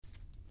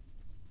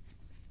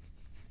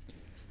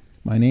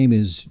My name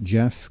is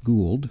Jeff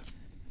Gould,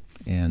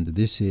 and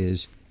this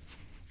is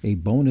a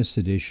bonus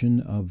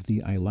edition of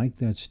the I Like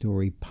That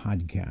Story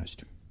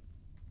podcast.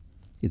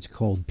 It's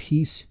called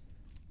Peace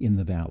in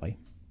the Valley.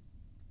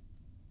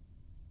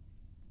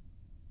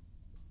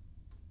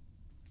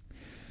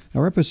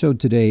 Our episode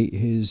today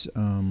is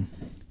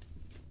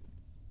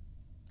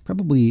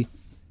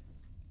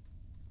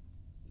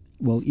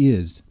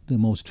is the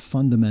most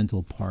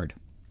fundamental part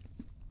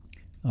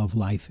of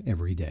life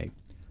every day.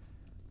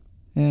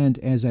 And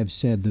as I've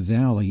said, the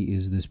valley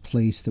is this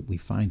place that we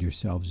find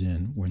ourselves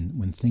in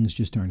when things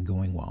just aren't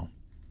going well.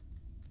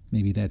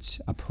 Maybe that's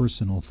a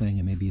personal thing,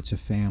 and maybe it's a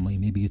family,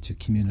 maybe it's a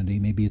community,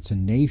 maybe it's a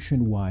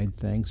nationwide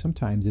thing.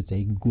 Sometimes it's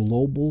a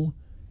global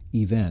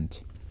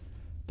event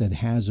that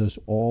has us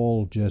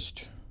all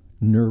just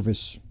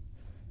nervous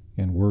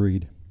and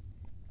worried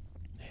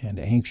and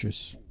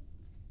anxious.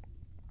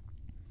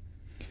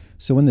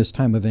 So in this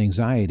time of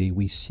anxiety,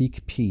 we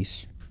seek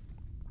peace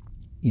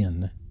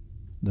in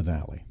the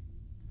valley.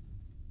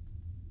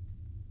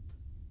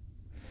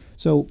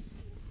 So,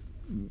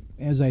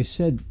 as I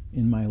said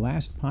in my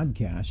last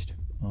podcast,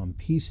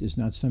 peace is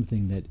not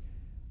something that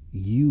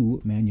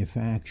you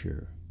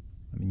manufacture.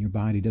 I mean, your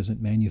body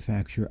doesn't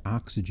manufacture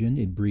oxygen.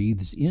 It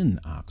breathes in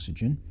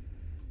oxygen.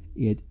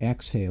 It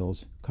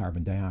exhales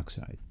carbon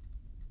dioxide.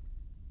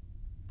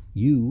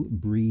 You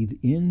breathe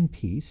in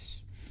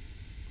peace,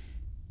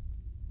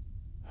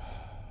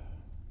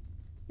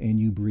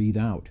 and you breathe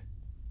out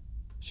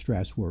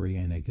stress, worry,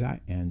 and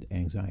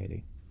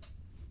anxiety.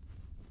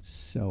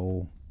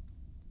 So,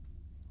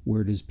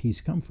 where does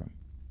peace come from?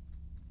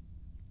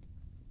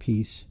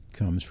 Peace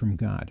comes from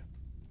God.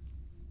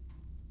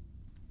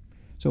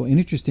 So an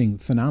interesting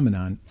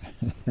phenomenon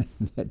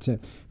that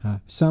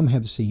some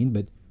have seen,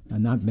 but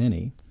not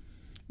many,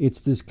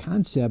 it's this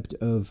concept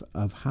of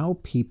how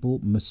people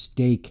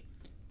mistake,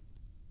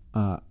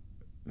 I'll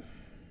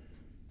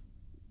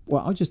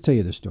just tell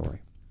you the story.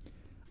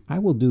 I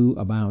will do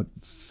about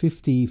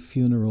 50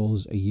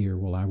 funerals a year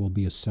where I will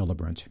be a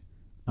celebrant.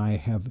 I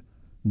have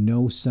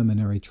no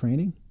seminary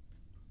training.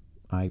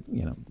 I,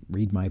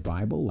 read my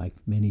Bible like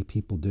many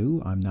people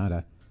do. I'm not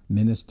a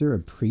minister, a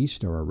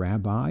priest, or a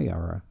rabbi,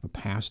 or a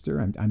pastor.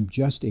 I'm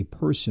just a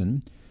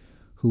person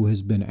who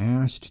has been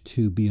asked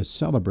to be a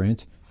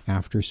celebrant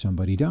after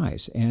somebody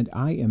dies. And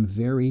I am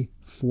very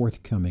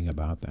forthcoming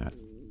about that.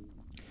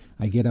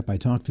 I get up, I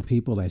talk to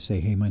people, I say,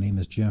 hey, my name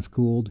is Jeff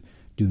Gould.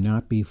 Do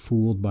not be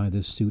fooled by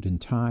this suit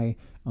and tie.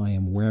 I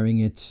am wearing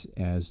it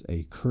as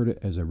a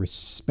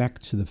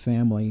respect to the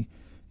family,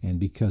 and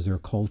because their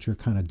culture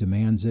kind of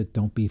demands it.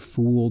 Don't be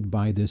fooled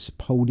by this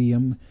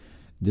podium.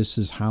 This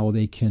is how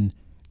they can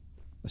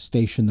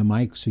station the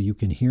mic so you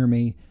can hear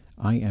me.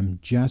 I am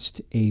just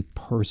a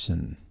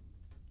person.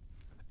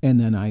 And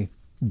then I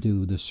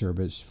do the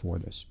service for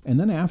this. And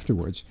then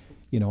afterwards,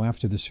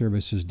 after the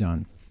service is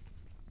done,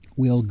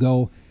 we'll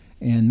go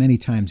and many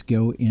times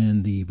go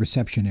in the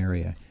reception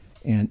area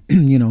and,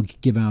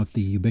 give out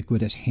the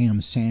ubiquitous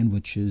ham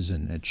sandwiches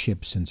and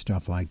chips and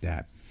stuff like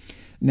that.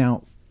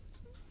 Now,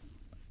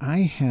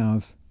 I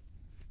have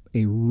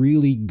a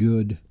really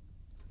good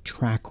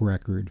track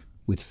record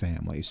with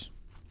families.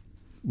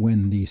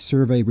 When the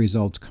survey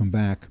results come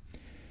back,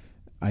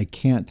 I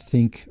can't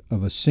think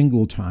of a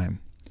single time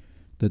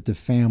that the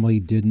family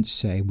didn't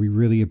say, we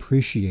really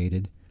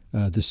appreciated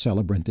the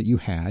celebrant that you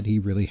had. He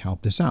really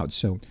helped us out.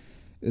 So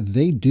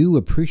they do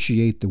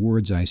appreciate the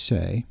words I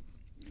say.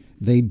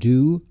 They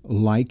do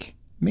like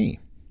me.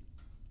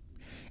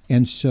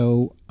 And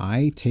so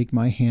I take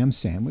my ham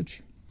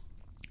sandwich,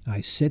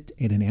 I sit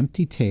at an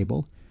empty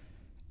table,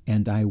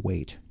 and I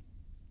wait.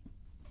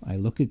 I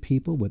look at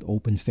people with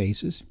open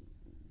faces.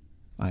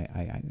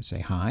 I say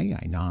hi,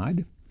 I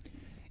nod,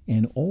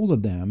 and all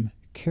of them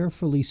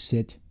carefully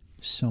sit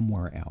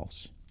somewhere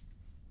else.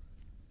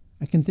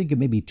 I can think of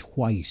maybe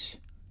twice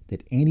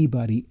that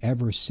anybody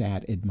ever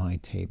sat at my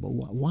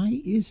table. Why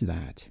is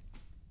that?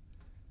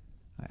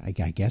 I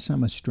guess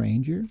I'm a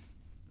stranger.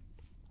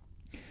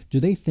 Do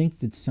they think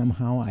that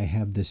somehow I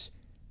have this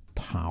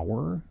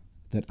power,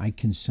 that I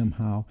can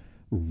somehow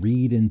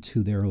read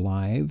into their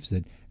lives,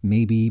 that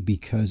maybe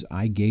because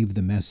I gave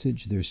the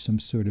message there's some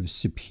sort of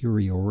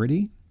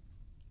superiority?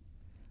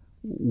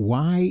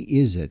 Why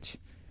is it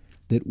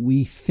that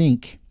we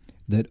think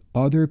that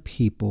other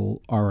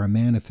people are a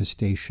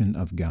manifestation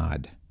of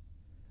God?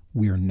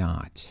 We're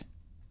not.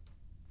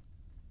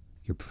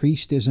 Your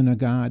priest isn't a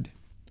God.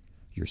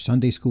 Your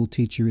Sunday school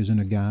teacher isn't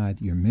a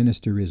God. Your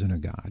minister isn't a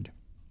God.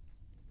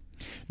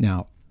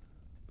 Now,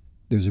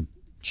 there's a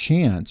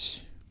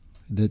chance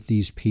that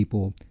these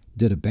people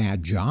did a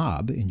bad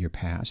job in your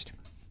past.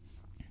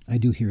 I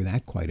do hear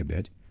that quite a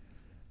bit.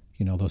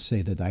 They'll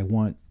say that I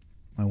want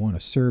a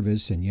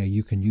service, and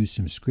you can use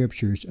some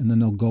scriptures, and then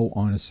they'll go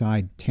on a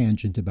side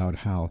tangent about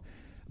how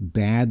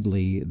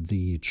badly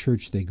the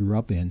church they grew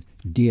up in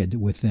did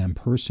with them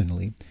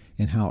personally,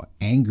 and how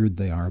angered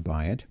they are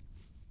by it.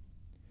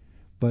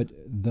 But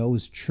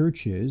those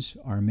churches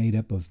are made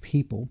up of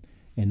people,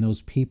 and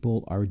those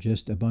people are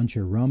just a bunch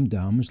of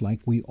rum-dums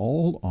like we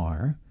all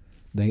are.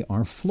 They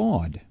are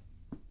flawed.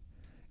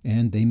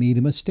 and they made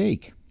a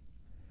mistake.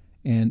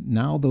 And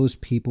now those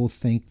people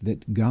think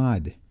that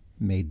God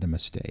made the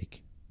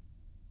mistake.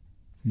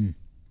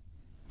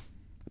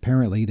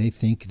 Apparently, they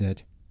think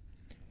that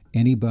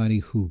anybody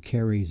who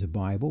carries a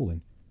Bible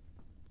and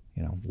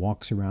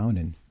walks around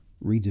and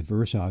reads a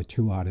verse or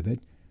two out of it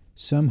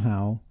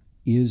somehow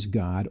is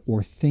God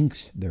or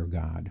thinks they're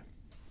God.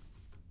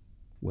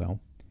 Well,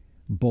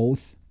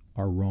 both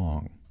are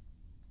wrong.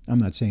 I'm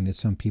not saying that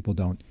some people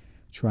don't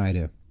try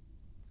to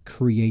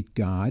create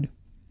God.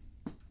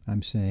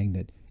 I'm saying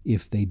that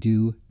if they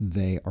do,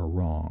 they are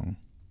wrong.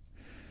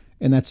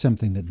 And that's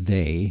something that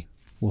they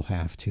will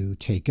have to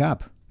take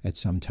up at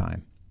some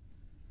time.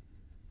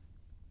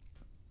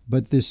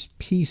 But this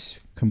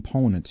peace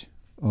component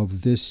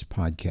of this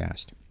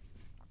podcast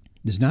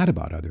is not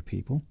about other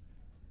people.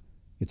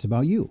 It's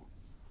about you.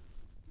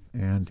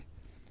 And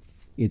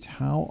it's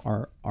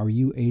how are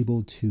you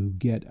able to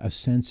get a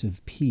sense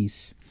of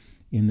peace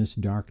in this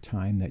dark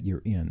time that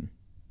you're in.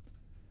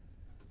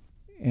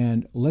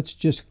 And let's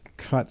just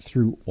cut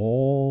through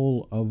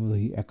all of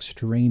the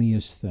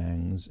extraneous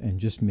things and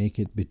just make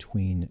it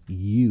between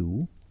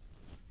you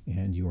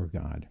and your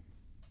God.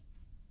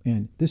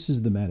 And this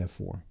is the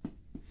metaphor.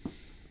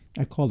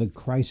 I called it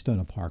Christ on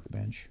a park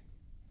bench.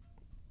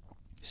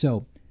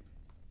 So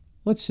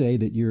let's say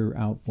that you're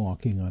out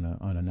walking on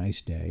a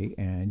nice day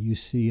and you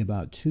see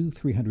about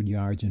 200-300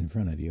 yards in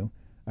front of you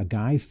a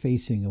guy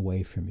facing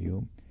away from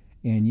you,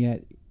 and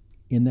yet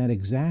in that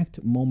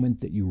exact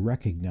moment that you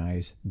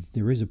recognize that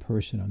there is a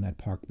person on that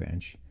park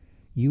bench,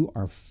 you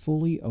are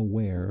fully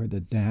aware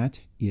that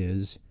that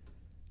is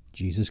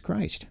Jesus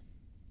Christ.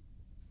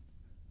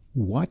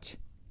 What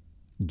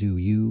do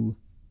you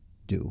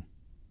do?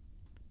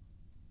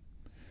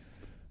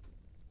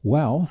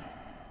 Well,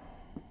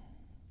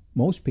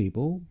 most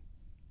people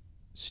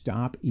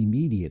stop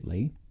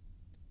immediately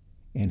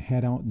and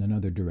head out in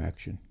another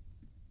direction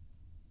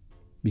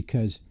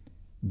because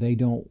they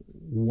don't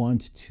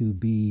want to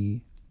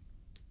be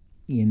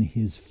in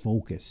his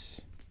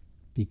focus,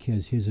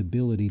 because his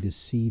ability to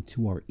see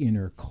to our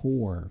inner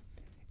core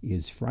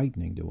is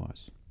frightening to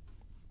us.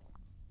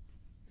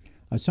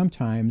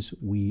 Sometimes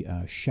we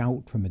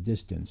shout from a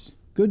distance,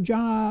 "Good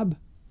job!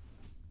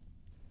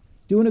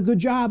 Doing a good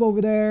job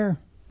over there!"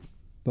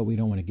 But we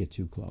don't want to get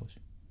too close.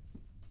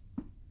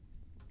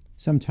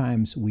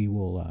 Sometimes we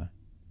will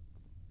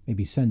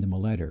maybe send him a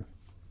letter.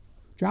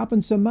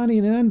 "Dropping some money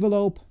in an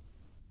envelope.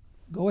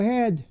 Go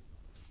ahead."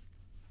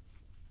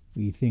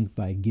 We think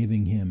by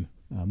giving him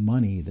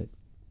money that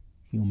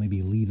he'll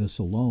maybe leave us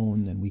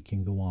alone and we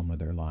can go on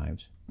with our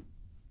lives.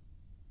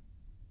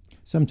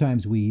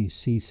 Sometimes we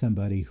see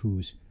somebody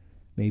who's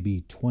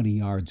maybe 20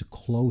 yards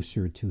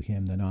closer to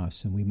him than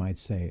us, and we might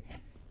say,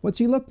 "What's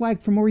he look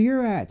like from where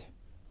you're at?"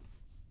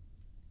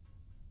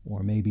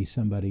 Or maybe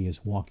somebody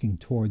is walking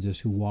towards us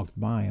who walked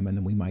by him, and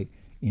then we might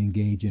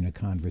engage in a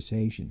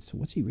conversation. "So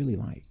what's he really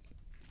like?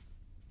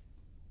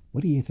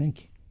 What do you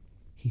think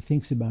he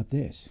thinks about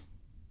this?"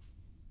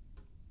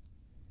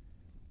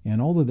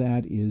 And all of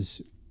that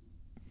is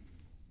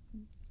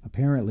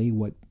apparently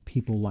what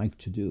people like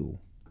to do.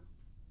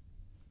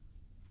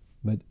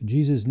 But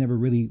Jesus never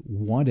really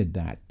wanted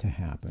that to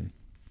happen.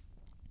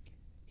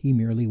 He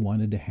merely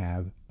wanted to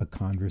have a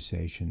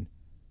conversation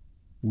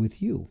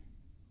with you.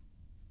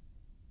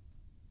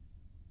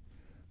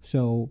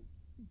 So,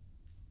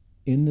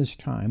 in this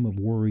time of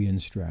worry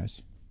and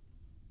stress,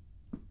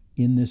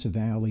 in this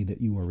valley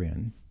that you are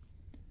in,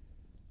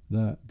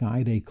 the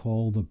guy they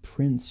call the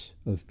Prince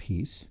of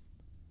Peace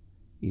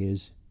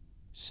is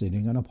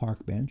sitting on a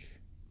park bench.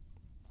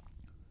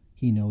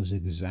 He knows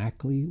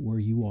exactly where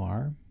you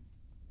are.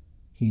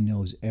 He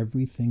knows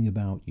everything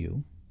about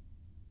you.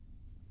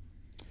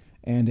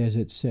 And as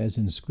it says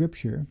in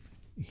Scripture,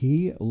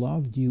 he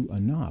loved you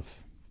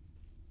enough.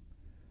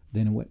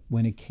 Then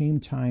when it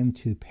came time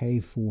to pay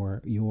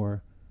for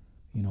your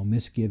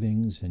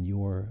misgivings and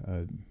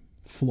your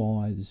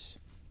flaws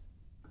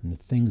and the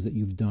things that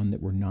you've done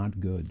that were not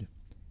good,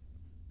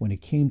 when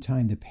it came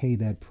time to pay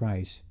that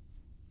price,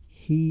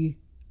 he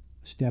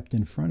stepped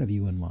in front of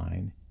you in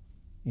line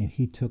and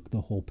he took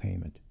the whole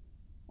payment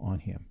on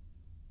him.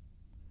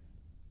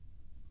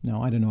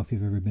 Now, I don't know if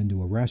you've ever been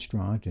to a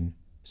restaurant and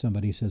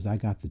somebody says, "I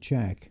got the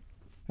check."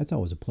 That's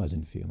always a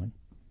pleasant feeling.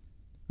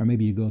 Or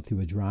maybe you go through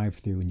a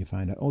drive-through and you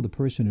find out, oh, the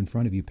person in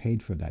front of you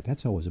paid for that.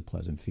 That's always a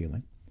pleasant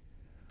feeling.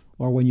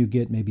 Or when you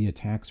get maybe a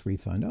tax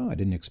refund, "Oh, I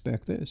didn't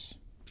expect this."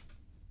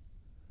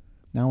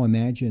 Now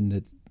imagine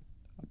that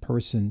a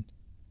person,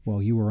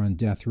 while you are on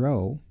death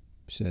row,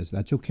 says,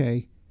 "That's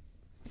okay.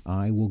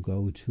 I will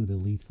go to the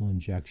lethal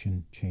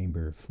injection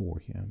chamber for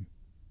him."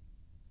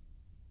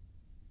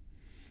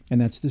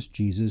 And that's this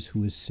Jesus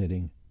who is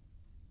sitting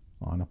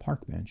on a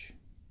park bench.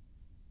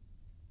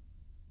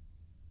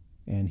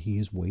 And he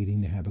is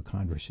waiting to have a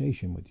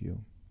conversation with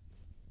you.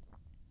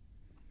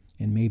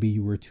 And maybe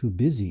you were too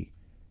busy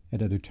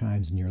at other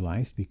times in your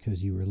life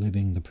because you were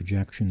living the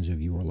projections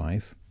of your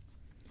life.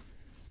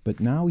 But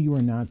now you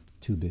are not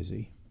too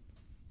busy,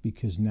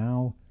 because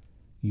now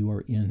you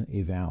are in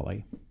a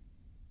valley.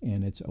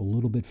 and it's a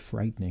little bit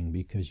frightening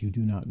because you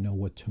do not know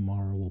what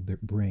tomorrow will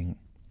bring.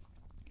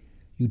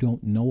 You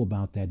don't know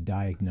about that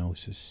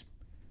diagnosis.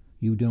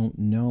 You don't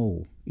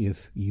know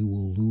if you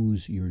will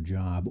lose your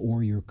job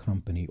or your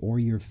company or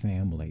your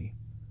family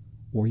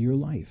or your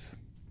life.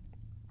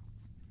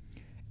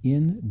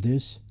 In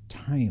this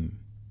time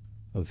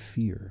of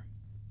fear,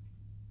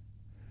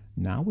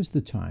 now is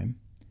the time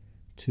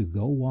to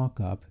go walk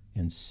up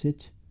and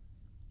sit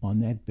on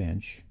that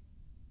bench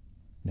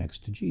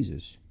next to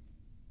Jesus.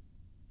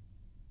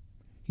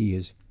 He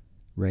is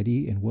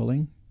ready and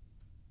willing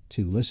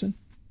to listen.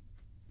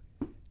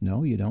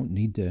 No, you don't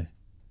need to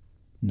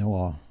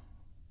know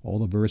all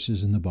the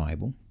verses in the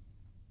Bible.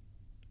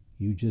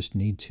 You just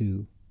need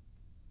to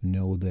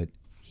know that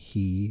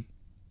He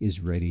is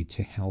ready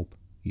to help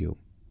you.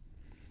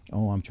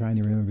 Oh, I'm trying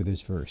to remember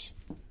this verse.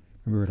 I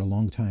remember it a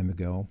long time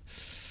ago.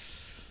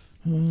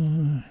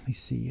 Let me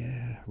see.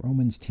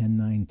 Romans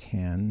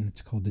 10:9-10.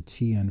 It's called the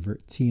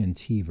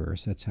TNT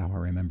verse. That's how I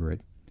remember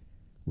it.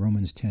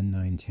 Romans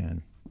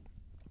 10:9-10.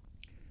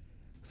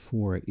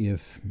 For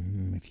if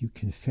you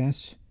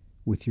confess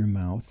with your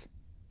mouth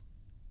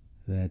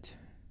that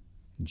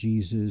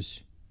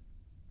Jesus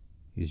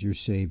is your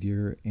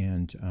Savior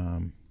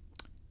and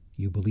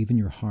you believe in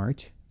your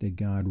heart that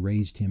God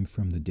raised Him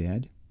from the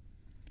dead,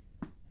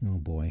 oh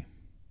boy,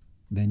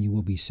 then you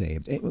will be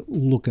saved.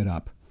 Look it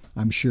up.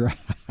 I'm sure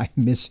I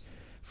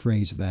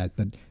misphrased that,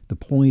 but the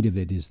point of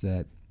it is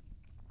that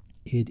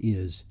it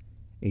is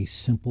a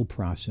simple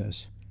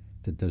process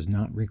that does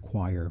not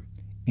require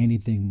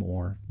anything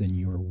more than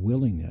your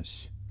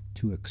willingness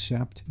to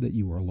accept that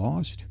you are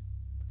lost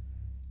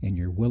and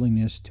your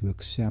willingness to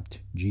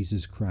accept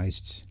Jesus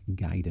Christ's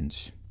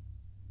guidance.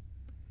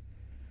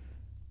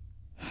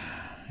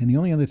 And the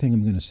only other thing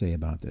I'm going to say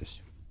about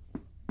this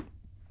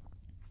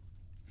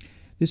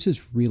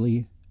is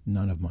really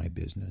none of my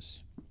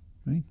business,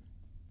 right?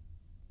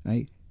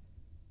 I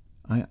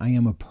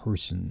am a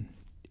person,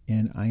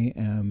 and I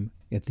am,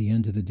 at the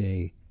end of the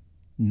day,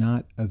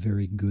 not a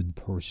very good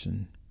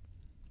person.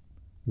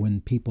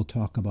 When people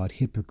talk about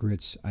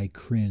hypocrites, I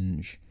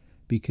cringe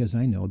because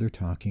I know they're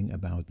talking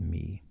about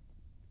me.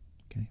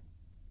 Okay?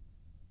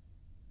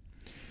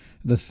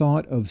 The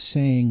thought of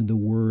saying the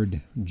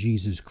word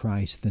Jesus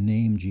Christ, the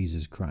name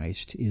Jesus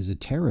Christ, is a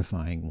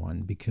terrifying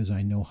one because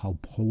I know how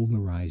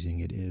polarizing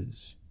it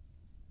is.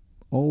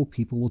 Oh,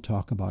 people will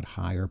talk about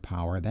higher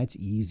power. That's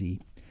easy.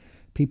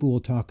 People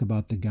will talk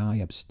about the guy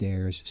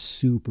upstairs.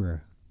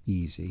 Super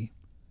easy.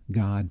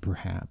 God,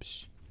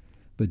 perhaps.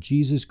 But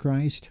Jesus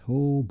Christ,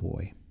 oh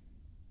boy.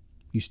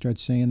 You start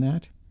saying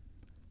that,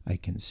 I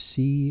can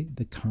see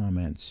the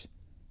comments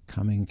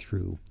coming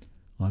through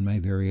on my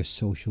various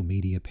social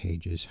media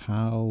pages.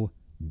 How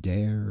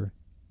dare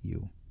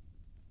you?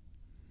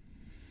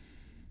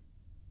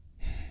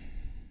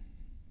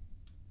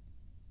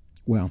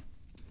 Well,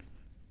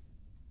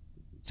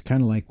 it's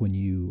kind of like when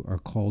you are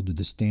called to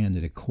the stand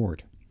at a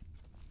court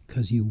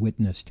because you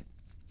witnessed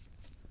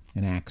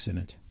an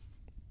accident.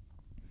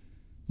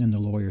 And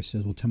the lawyer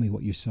says, well, tell me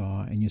what you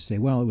saw. And you say,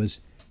 well, it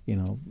was,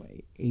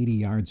 80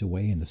 yards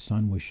away and the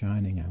sun was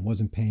shining. I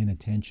wasn't paying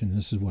attention.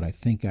 This is what I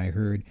think I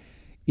heard.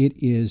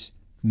 It is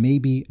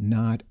maybe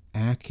not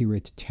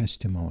accurate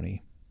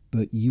testimony,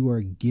 but you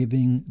are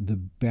giving the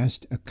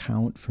best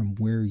account from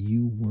where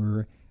you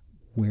were,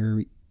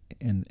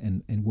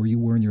 and where you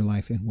were in your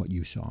life and what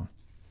you saw.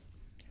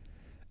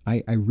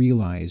 I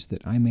realize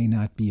that I may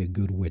not be a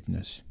good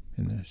witness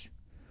in this.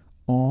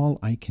 All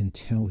I can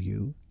tell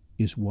you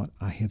is what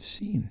I have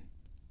seen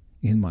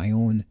in my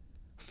own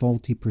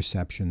faulty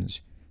perceptions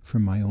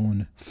from my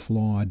own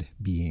flawed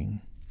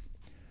being.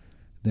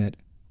 That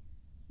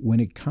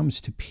when it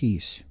comes to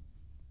peace,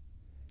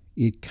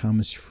 it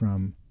comes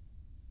from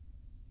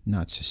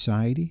not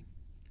society,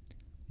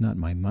 not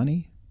my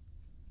money,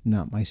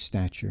 not my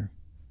stature,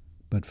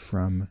 but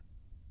from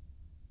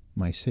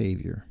my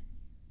Savior,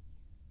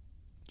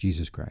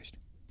 Jesus Christ.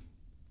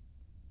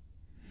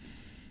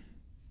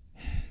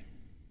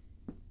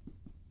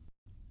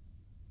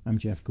 I'm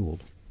Jeff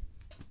Gould.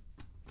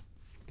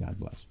 God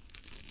bless.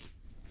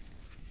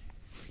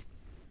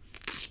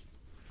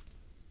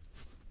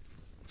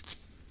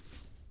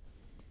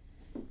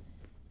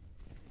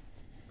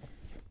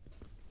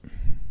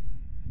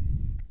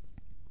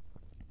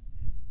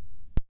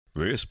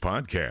 This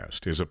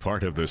podcast is a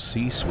part of the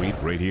C-Suite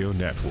Radio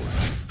Network.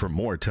 For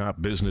more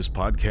top business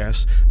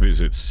podcasts,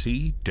 visit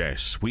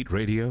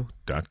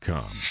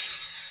c-suiteradio.com.